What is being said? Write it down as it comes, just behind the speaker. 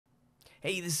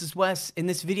Hey, this is Wes. In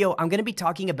this video, I'm going to be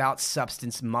talking about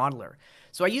Substance Modeler.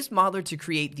 So I used Modeler to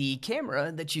create the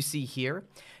camera that you see here.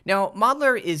 Now,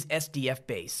 Modeler is SDF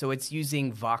based, so it's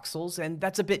using voxels, and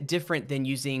that's a bit different than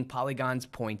using polygons,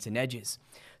 points, and edges.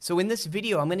 So in this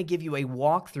video, I'm going to give you a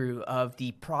walkthrough of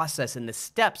the process and the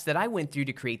steps that I went through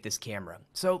to create this camera.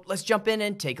 So let's jump in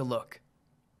and take a look.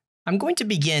 I'm going to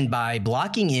begin by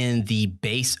blocking in the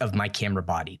base of my camera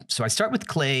body. So I start with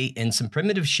clay and some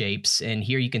primitive shapes, and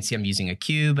here you can see I'm using a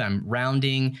cube, I'm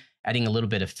rounding, adding a little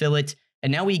bit of fillet,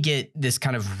 and now we get this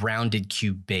kind of rounded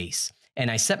cube base.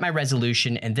 And I set my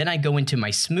resolution, and then I go into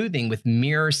my smoothing with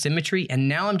mirror symmetry, and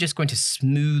now I'm just going to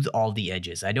smooth all the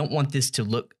edges. I don't want this to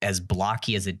look as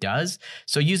blocky as it does,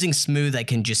 so using smooth, I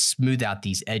can just smooth out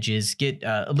these edges, get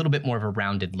a little bit more of a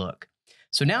rounded look.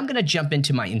 So now I'm going to jump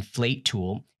into my inflate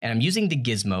tool, and I'm using the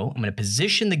gizmo. I'm going to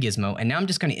position the gizmo, and now I'm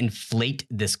just going to inflate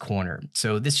this corner.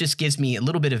 So this just gives me a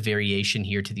little bit of variation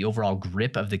here to the overall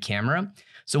grip of the camera.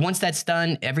 So once that's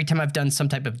done, every time I've done some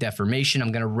type of deformation,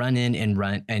 I'm going to run in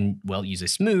and use a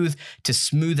smooth to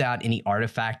smooth out any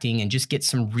artifacting and just get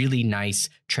some really nice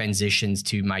transitions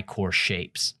to my core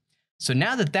shapes. So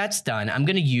now that that's done, I'm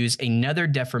going to use another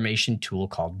deformation tool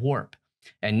called warp.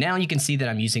 And now you can see that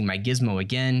I'm using my gizmo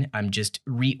again. I'm just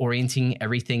reorienting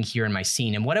everything here in my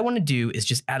scene. And what I want to do is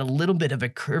just add a little bit of a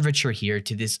curvature here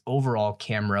to this overall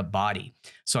camera body.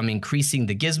 So I'm increasing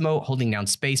the gizmo, holding down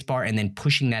spacebar, and then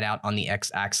pushing that out on the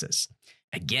x-axis.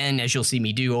 Again, as you'll see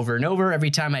me do over and over,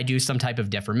 every time I do some type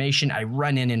of deformation, I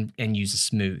run in and use a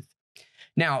smooth.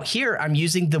 Now here I'm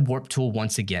using the warp tool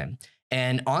once again.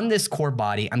 And on this core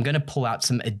body, I'm going to pull out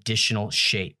some additional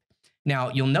shape.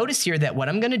 Now, you'll notice here that what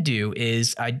I'm going to do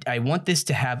is I want this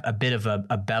to have a bit of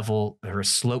a bevel or a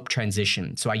slope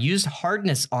transition. So I used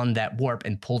hardness on that warp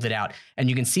and pulled it out. And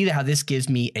you can see how this gives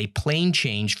me a plane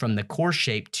change from the core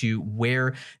shape to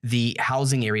where the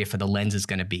housing area for the lens is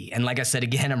going to be. And like I said,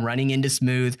 again, I'm running into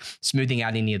smooth, smoothing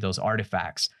out any of those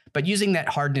artifacts. But using that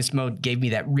hardness mode gave me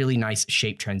that really nice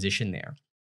shape transition there.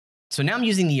 So now I'm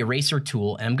using the eraser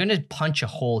tool, and I'm going to punch a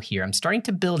hole here. I'm starting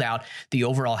to build out the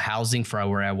overall housing for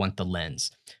where I want the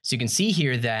lens. So you can see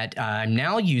here that I'm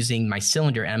now using my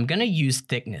cylinder, and I'm going to use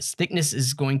thickness. Thickness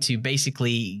is going to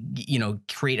basically,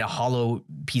 create a hollow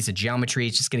piece of geometry.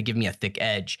 It's just going to give me a thick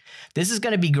edge. This is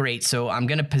going to be great. So I'm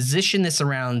going to position this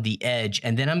around the edge,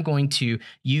 and then I'm going to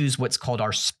use what's called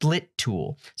our split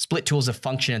tool. Split tool is a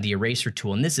function of the eraser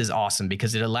tool, and this is awesome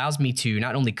because it allows me to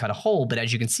not only cut a hole, but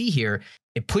as you can see here,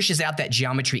 it pushes out that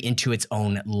geometry into its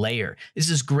own layer. This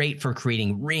is great for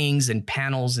creating rings and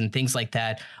panels and things like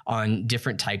that on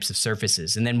different types of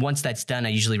surfaces. And then once that's done, I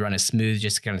usually run a smooth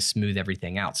just to kind of smooth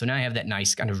everything out. So now I have that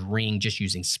nice kind of ring just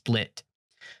using split.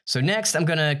 So next, I'm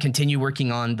going to continue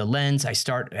working on the lens. I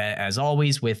start, as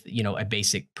always, with a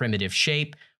basic primitive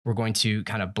shape. We're going to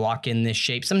kind of block in this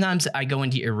shape. Sometimes I go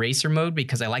into eraser mode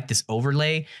because I like this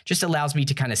overlay. Just allows me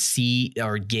to kind of see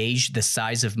or gauge the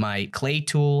size of my clay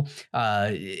tool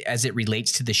as it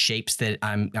relates to the shapes that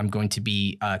I'm going to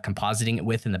be compositing it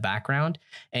with in the background.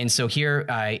 And so here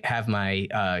I have my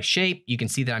shape. You can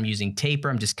see that I'm using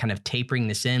taper. I'm just kind of tapering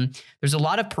this in. There's a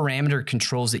lot of parameter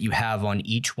controls that you have on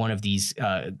each one of these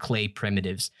clay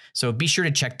primitives. So be sure to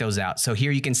check those out. So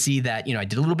here you can see that, I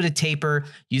did a little bit of taper,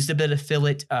 used a bit of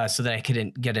fillet, so that I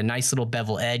could get a nice little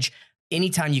bevel edge.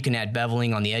 Anytime you can add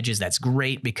beveling on the edges, that's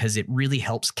great because it really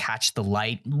helps catch the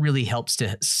light, really helps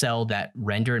to sell that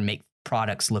render and make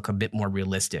products look a bit more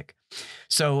realistic.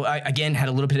 So I, again, had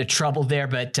a little bit of trouble there,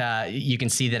 but you can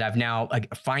see that I've now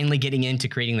finally getting into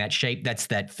creating that shape. That's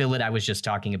that fillet I was just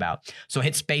talking about. So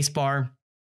hit spacebar.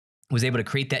 Was able to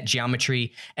create that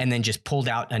geometry and then just pulled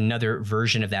out another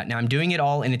version of that. Now I'm doing it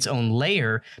all in its own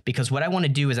layer because what I want to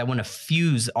do is I want to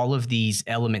fuse all of these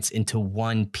elements into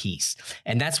one piece.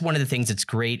 And that's one of the things that's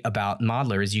great about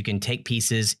Modeler is you can take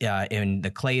pieces and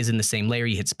the clay is in the same layer.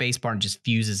 You hit spacebar and it just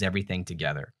fuses everything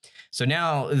together. So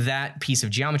now that piece of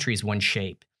geometry is one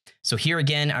shape. So here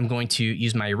again, I'm going to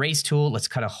use my erase tool. Let's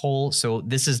cut a hole. So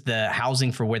this is the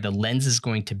housing for where the lens is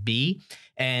going to be.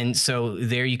 And so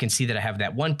there you can see that I have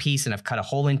that one piece and I've cut a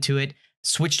hole into it,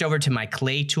 switched over to my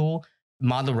clay tool.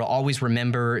 Modeler will always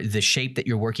remember the shape that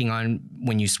you're working on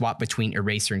when you swap between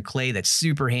eraser and clay. That's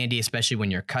super handy, especially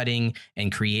when you're cutting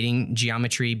and creating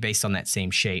geometry based on that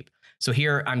same shape. So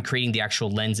here I'm creating the actual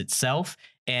lens itself.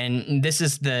 And this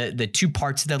is the two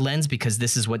parts of the lens because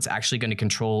this is what's actually going to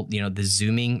control, the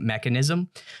zooming mechanism.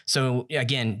 So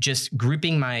again, just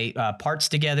grouping my parts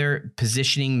together,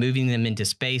 positioning, moving them into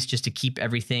space just to keep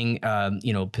everything,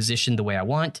 positioned the way I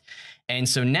want. And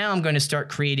so now I'm going to start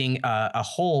creating a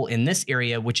hole in this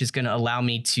area, which is going to allow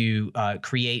me to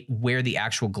create where the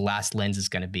actual glass lens is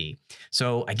going to be.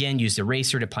 So again, use the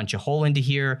eraser to punch a hole into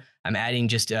here. I'm adding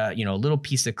just a little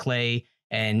piece of clay.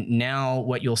 And now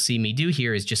what you'll see me do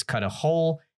here is just cut a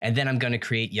hole. And then I'm going to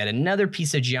create yet another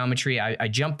piece of geometry. I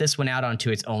jump this one out onto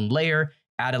its own layer,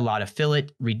 add a lot of fillet,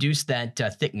 reduce that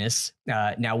thickness.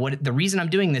 Now, the reason I'm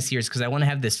doing this here is because I want to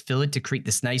have this fillet to create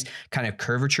this nice kind of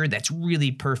curvature that's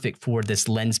really perfect for this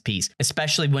lens piece,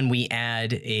 especially when we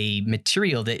add a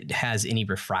material that has any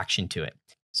refraction to it.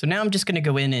 So now I'm just going to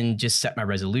go in and just set my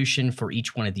resolution for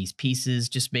each one of these pieces.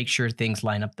 Just make sure things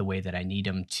line up the way that I need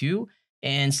them to,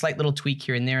 and slight little tweak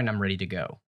here and there, and I'm ready to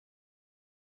go.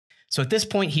 So at this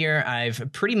point here,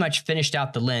 I've pretty much finished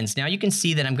out the lens. Now you can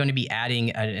see that I'm going to be adding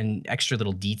an extra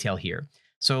little detail here.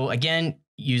 So again,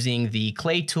 using the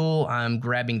clay tool, I'm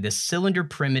grabbing this cylinder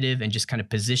primitive and just kind of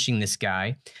positioning this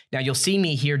guy. Now you'll see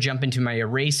me here jump into my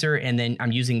eraser, and then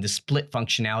I'm using the split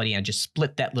functionality, and I just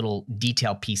split that little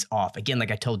detail piece off. Again,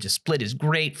 like I told you, split is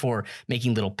great for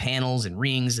making little panels and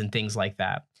rings and things like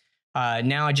that.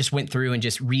 Now I just went through and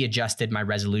just readjusted my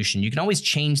resolution. You can always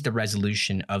change the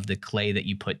resolution of the clay that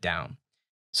you put down.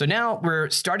 So now we're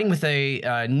starting with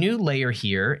a new layer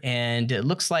here, and it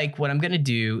looks like what I'm going to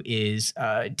do is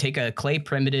take a clay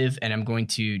primitive, and I'm going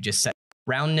to just set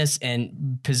roundness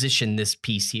and position this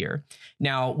piece here.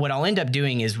 Now what I'll end up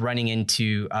doing is running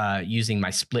into using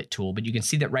my split tool, but you can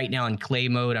see that right now in clay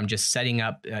mode, I'm just setting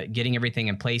up, getting everything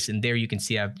in place, and there you can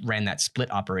see I've ran that split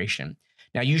operation.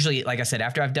 Now, usually, like I said,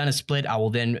 after I've done a split, I will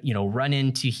then, run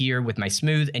into here with my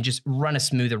smooth and just run a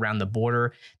smooth around the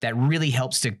border. That really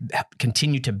helps to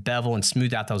continue to bevel and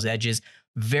smooth out those edges.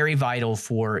 Very vital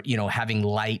for, having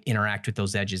light interact with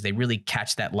those edges. They really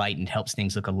catch that light and helps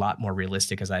things look a lot more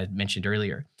realistic, as I had mentioned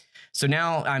earlier. So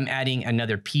now I'm adding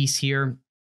another piece here.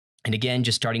 And again,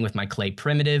 just starting with my clay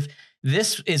primitive.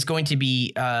 This is going to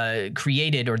be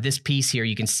created, or this piece here,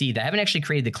 you can see that I haven't actually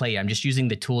created the clay. I'm just using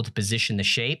the tool to position the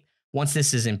shape. Once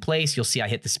this is in place, you'll see I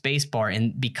hit the space bar,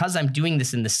 and because I'm doing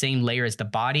this in the same layer as the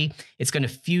body, it's going to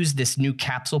fuse this new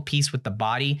capsule piece with the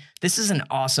body. This is an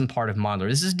awesome part of Modeler.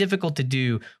 This is difficult to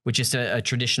do with just a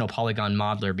traditional polygon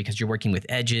modeler because you're working with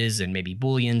edges and maybe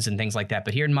booleans and things like that.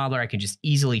 But here in Modeler, I can just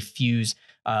easily fuse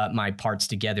my parts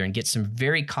together and get some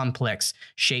very complex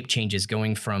shape changes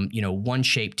going from one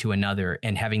shape to another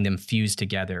and having them fuse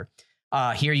together.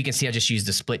 Here you can see I just used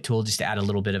the split tool just to add a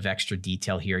little bit of extra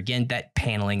detail here. Again, that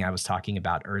paneling I was talking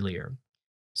about earlier.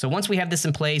 So once we have this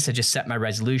in place, I just set my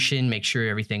resolution, make sure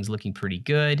everything's looking pretty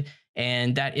good,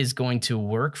 and that is going to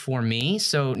work for me.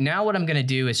 So now what I'm going to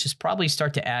do is just probably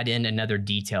start to add in another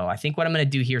detail. I think what I'm going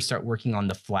to do here is start working on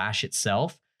the flash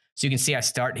itself. So you can see I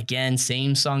start again,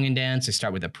 same song and dance. I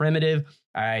start with a primitive.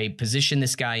 I position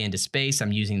this guy into space.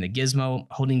 I'm using the gizmo,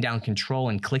 holding down control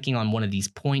and clicking on one of these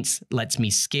points lets me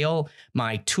scale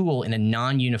my tool in a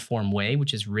non-uniform way,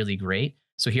 which is really great.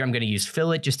 So here I'm going to use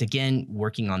fillet, just again,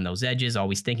 working on those edges,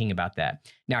 always thinking about that.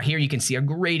 Now here you can see a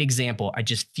great example. I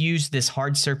just fused this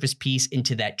hard surface piece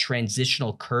into that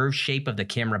transitional curve shape of the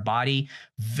camera body.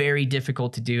 Very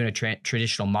difficult to do in a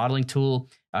traditional modeling tool.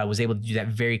 I was able to do that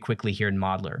very quickly here in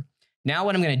Modeler. Now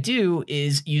what I'm going to do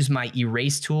is use my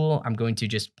erase tool. I'm going to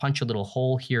just punch a little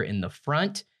hole here in the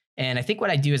front. And I think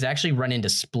what I do is actually run into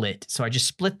split. So I just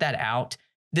split that out.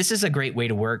 This is a great way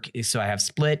to work. So I have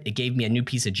split. It gave me a new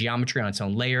piece of geometry on its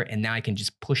own layer. And now I can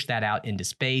just push that out into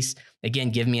space.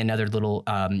 Again, give me another little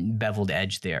beveled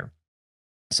edge there.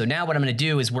 So now what I'm going to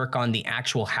do is work on the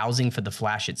actual housing for the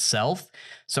flash itself.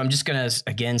 So I'm just going to,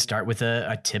 again, start with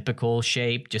a typical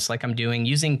shape, just like I'm doing.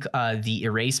 Using the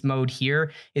erase mode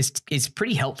here is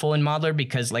pretty helpful in Modeler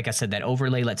because, like I said, that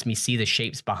overlay lets me see the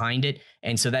shapes behind it.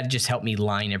 And so that just helped me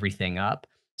line everything up.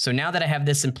 So now that I have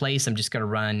this in place, I'm just going to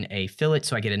run a fillet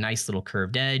so I get a nice little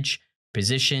curved edge.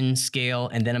 Position, scale,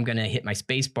 and then I'm going to hit my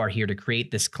space bar here to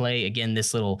create this clay. Again,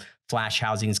 this little flash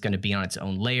housing is going to be on its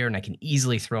own layer, and I can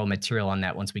easily throw material on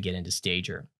that once we get into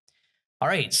Stager. All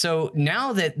right, so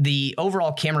now that the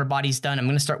overall camera body's done, I'm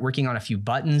going to start working on a few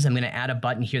buttons. I'm going to add a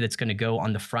button here that's going to go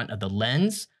on the front of the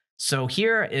lens. So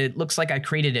here it looks like I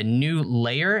created a new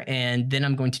layer, and then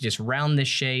I'm going to just round this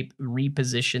shape,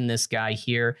 reposition this guy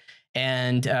here.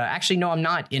 And actually, no, I'm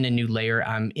not in a new layer.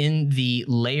 I'm in the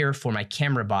layer for my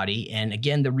camera body. And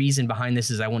again, the reason behind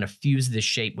this is I want to fuse this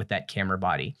shape with that camera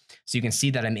body. So you can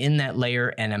see that I'm in that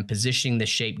layer and I'm positioning the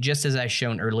shape just as I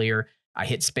shown earlier. I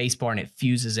hit spacebar and it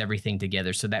fuses everything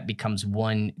together. So that becomes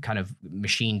one kind of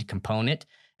machined component.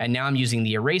 And now I'm using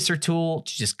the eraser tool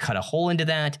to just cut a hole into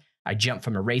that. I jump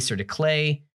from eraser to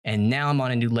clay. And now I'm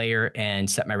on a new layer and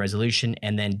set my resolution.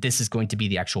 And then this is going to be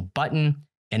the actual button.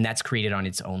 And that's created on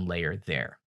its own layer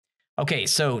there. Okay,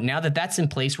 so now that that's in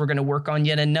place, we're going to work on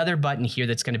yet another button here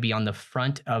that's going to be on the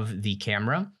front of the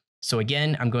camera. So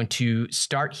again, I'm going to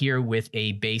start here with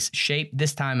a base shape.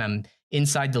 This time I'm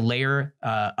inside the layer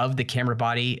of the camera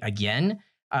body again.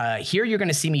 Here you're going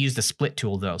to see me use the split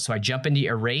tool though. So I jump into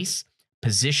erase,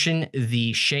 position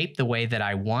the shape the way that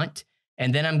I want,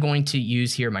 and then I'm going to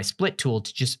use here my split tool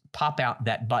to just pop out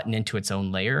that button into its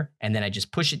own layer. And then I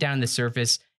just push it down the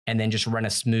surface and then just run a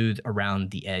smooth around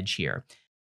the edge here.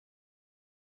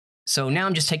 So now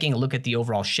I'm just taking a look at the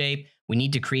overall shape. We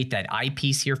need to create that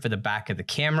eyepiece here for the back of the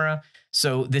camera.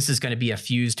 So this is going to be a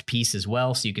fused piece as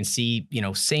well. So you can see,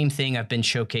 same thing I've been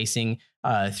showcasing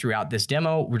throughout this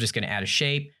demo. We're just going to add a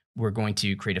shape. We're going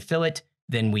to create a fillet.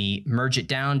 Then we merge it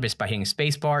down just by hitting a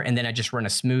space bar. And then I just run a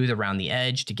smooth around the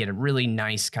edge to get a really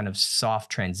nice kind of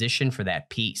soft transition for that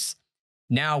piece.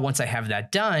 Now, once I have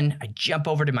that done, I jump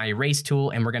over to my erase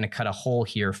tool and we're going to cut a hole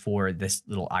here for this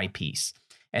little eyepiece.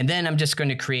 And then I'm just going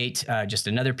to create just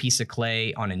another piece of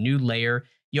clay on a new layer.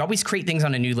 You always create things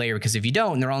on a new layer because if you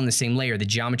don't, and they're all in the same layer, the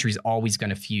geometry is always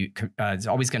going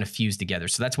to fuse together.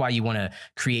 So that's why you want to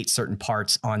create certain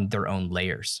parts on their own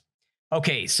layers.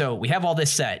 Okay, so we have all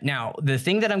this set. Now, the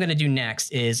thing that I'm going to do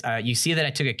next is you see that I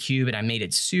took a cube and I made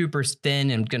it super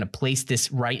thin and I'm going to place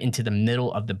this right into the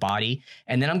middle of the body.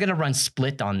 And then I'm going to run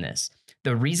split on this.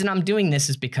 The reason I'm doing this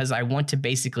is because I want to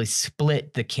basically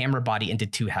split the camera body into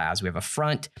two halves. We have a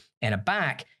front and a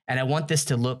back, and I want this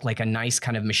to look like a nice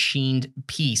kind of machined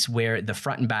piece where the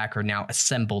front and back are now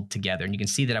assembled together. And you can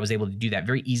see that I was able to do that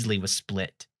very easily with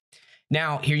split.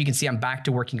 Now, here you can see I'm back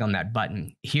to working on that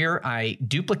button. Here, I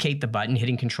duplicate the button,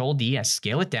 hitting Control D, I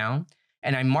scale it down,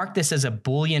 and I mark this as a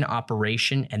Boolean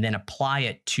operation and then apply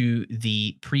it to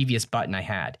the previous button I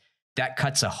had. That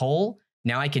cuts a hole.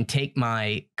 Now I can take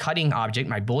my cutting object,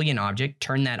 my Boolean object,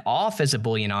 turn that off as a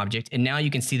Boolean object, and now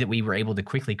you can see that we were able to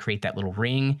quickly create that little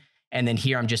ring. And then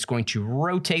here I'm just going to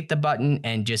rotate the button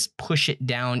and just push it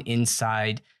down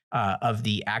inside of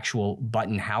the actual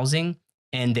button housing.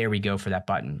 And there we go for that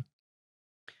button.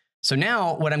 So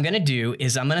now what I'm going to do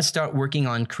is I'm going to start working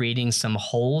on creating some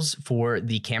holes for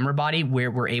the camera body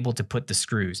where we're able to put the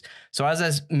screws. So as I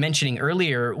was mentioning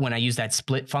earlier, when I use that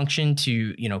split function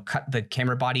to, cut the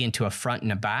camera body into a front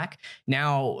and a back,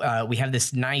 now we have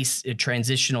this nice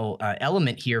transitional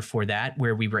element here for that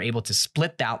where we were able to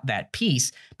split out that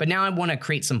piece. But now I want to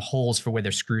create some holes for where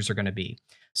their screws are going to be.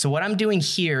 So what I'm doing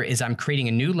here is I'm creating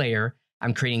a new layer.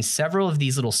 I'm creating several of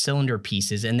these little cylinder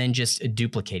pieces and then just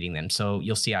duplicating them. So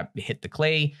you'll see I hit the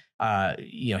clay,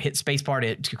 hit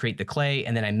spacebar to create the clay,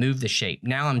 and then I move the shape.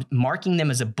 Now I'm marking them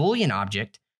as a Boolean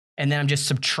object, and then I'm just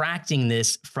subtracting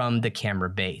this from the camera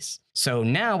base. So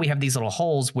now we have these little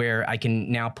holes where I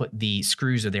can now put the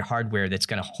screws or the hardware that's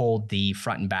going to hold the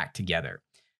front and back together.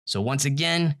 So once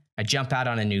again, I jump out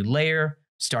on a new layer,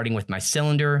 starting with my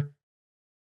cylinder.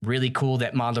 Really cool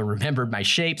that Modeler remembered my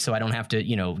shape so I don't have to,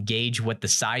 gauge what the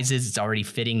size is. It's already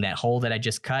fitting that hole that I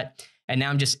just cut. And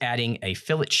now I'm just adding a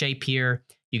fillet shape here.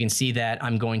 You can see that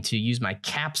I'm going to use my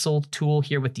capsule tool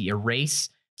here with the erase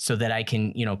so that I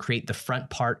can, create the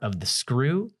front part of the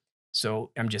screw.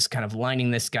 So I'm just kind of lining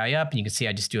this guy up and you can see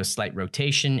I just do a slight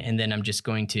rotation and then I'm just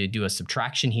going to do a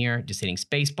subtraction here, just hitting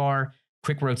spacebar,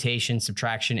 quick rotation,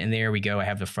 subtraction, and there we go. I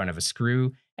have the front of a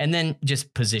screw and then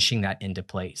just positioning that into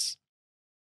place.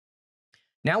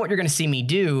 Now what you're going to see me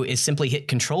do is simply hit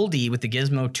Control D with the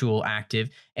gizmo tool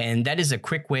active, and that is a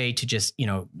quick way to just,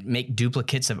 make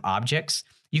duplicates of objects.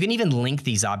 You can even link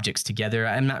these objects together.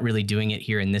 I'm not really doing it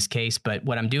here in this case, but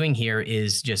what I'm doing here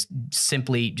is just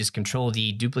simply just Control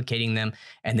D, duplicating them,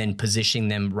 and then positioning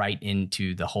them right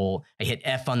into the hole. I hit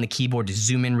F on the keyboard to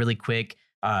zoom in really quick.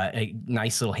 A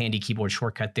nice little handy keyboard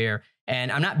shortcut there.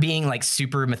 And I'm not being like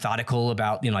super methodical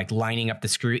about, like lining up the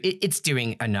screw. It's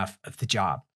doing enough of the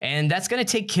job. And that's going to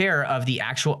take care of the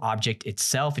actual object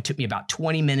itself. It took me about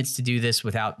 20 minutes to do this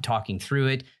without talking through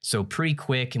it. So pretty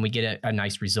quick, and we get a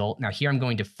nice result. Now here I'm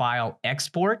going to File,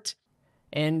 Export.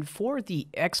 And for the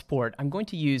export, I'm going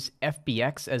to use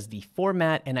FBX as the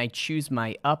format, and I choose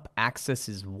my up axis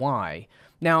is Y.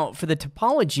 Now, for the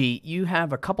topology, you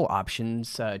have a couple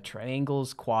options,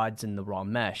 triangles, quads, and the raw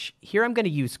mesh. Here I'm going to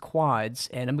use quads,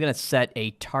 and I'm going to set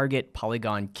a target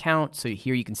polygon count. So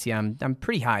here you can see I'm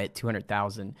pretty high at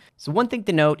 200,000. So one thing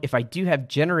to note, if I do have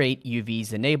generate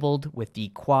UVs enabled with the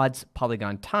quads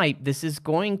polygon type, this is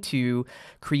going to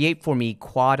create for me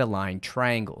quad-aligned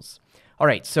triangles. All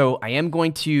right, so I am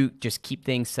going to just keep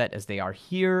things set as they are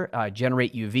here,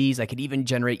 generate UVs. I could even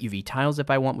generate UV tiles if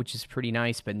I want, which is pretty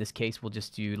nice, but in this case, we'll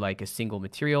just do like a single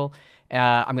material.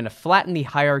 I'm going to flatten the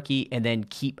hierarchy and then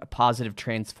keep positive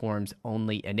transforms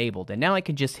only enabled. And now I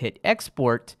can just hit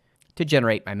export to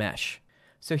generate my mesh.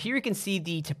 So here you can see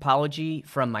the topology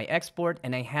from my export,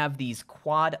 and I have these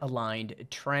quad-aligned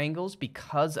triangles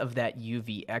because of that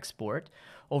UV export.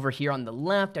 Over here on the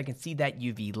left, I can see that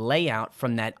UV layout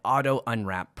from that auto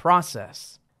unwrap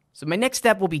process. So my next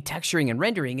step will be texturing and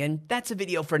rendering, and that's a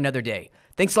video for another day.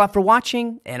 Thanks a lot for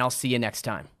watching, and I'll see you next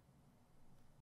time.